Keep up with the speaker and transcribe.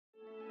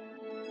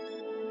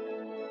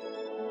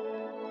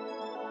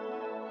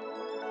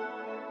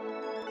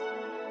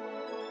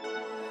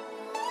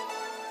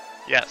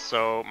Yeah,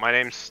 so my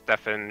name's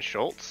Stefan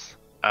Schultz.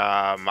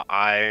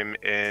 I'm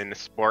in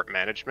sport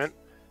management,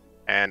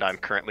 and I'm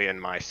currently in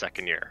my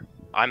second year.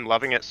 I'm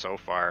loving it so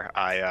far.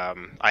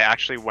 I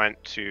actually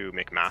went to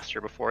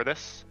McMaster before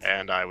this,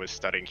 and I was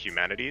studying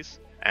humanities.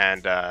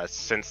 And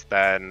since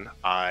then,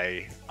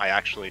 I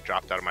actually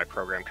dropped out of my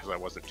program because I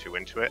wasn't too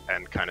into it,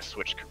 and kind of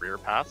switched career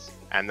paths.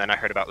 And then I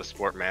heard about the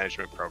sport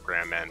management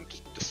program and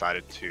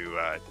decided to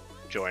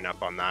join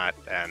up on that,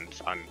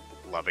 and I'm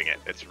loving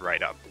it. It's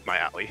right up my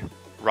alley.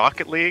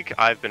 Rocket League,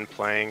 I've been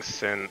playing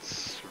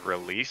since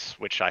release,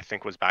 which I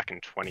think was back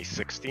in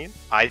 2016.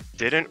 I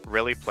didn't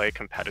really play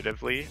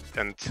competitively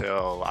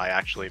until I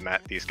actually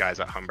met these guys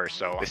at Humber.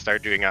 So they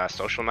started doing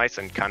social nights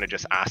and kind of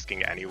just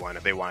asking anyone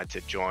if they wanted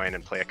to join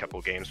and play a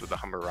couple games with the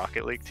Humber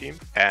Rocket League team.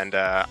 And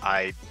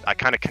I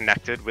kind of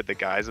connected with the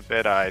guys a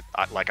bit. I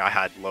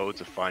had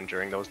loads of fun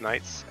during those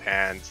nights,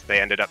 and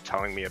they ended up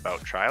telling me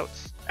about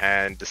tryouts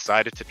and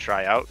decided to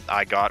try out.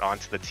 I got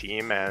onto the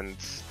team, and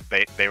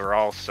they were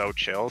all so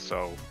chill,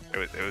 so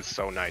it was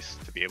so nice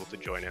to be able to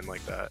join in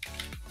like that.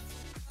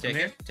 Take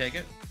it, take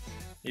it.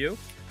 You?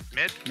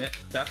 Mid?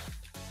 That.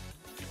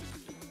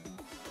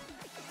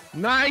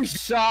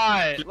 Nice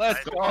shot!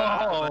 Let's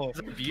go!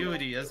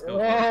 Beauty, let's go.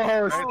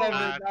 Oh, Stefan,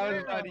 that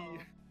was funny.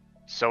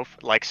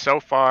 So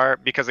far,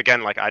 because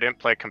again, like I didn't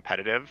play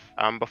competitive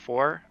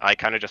before, I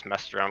kind of just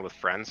messed around with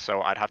friends.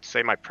 So I'd have to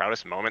say my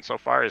proudest moment so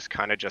far is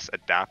kind of just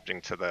adapting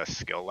to the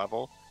skill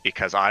level,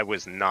 because I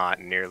was not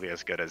nearly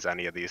as good as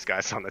any of these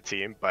guys on the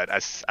team. But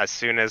as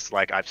soon as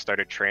like I've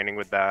started training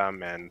with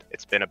them, and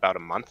it's been about a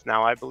month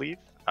now, I believe.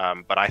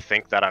 But I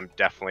think that I'm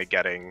definitely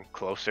getting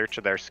closer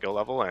to their skill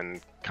level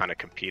and kind of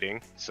competing.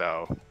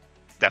 So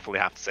definitely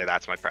have to say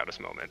that's my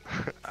proudest moment.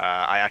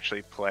 I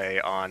actually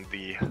play on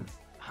the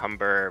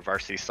Humber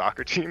varsity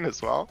soccer team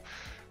as well.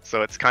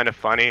 So it's kind of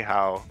funny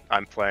how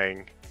I'm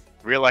playing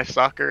real life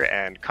soccer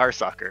and car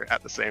soccer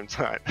at the same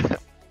time.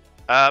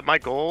 My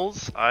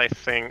goals, I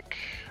think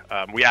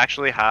we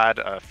actually had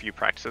a few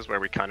practices where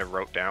we kind of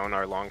wrote down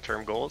our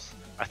long-term goals.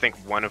 I think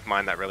one of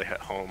mine that really hit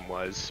home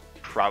was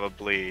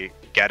probably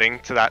getting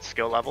to that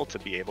skill level to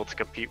be able to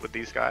compete with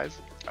these guys.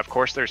 Of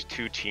course, there's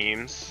two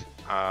teams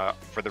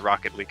for the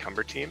Rocket League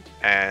Humber team,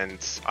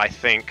 and I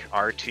think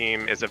our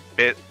team is a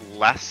bit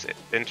less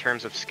in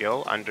terms of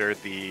skill under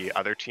the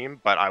other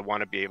team, but I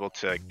want to be able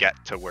to get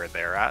to where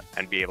they're at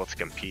and be able to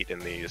compete in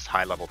these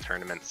high-level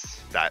tournaments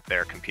that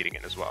they're competing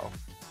in as well.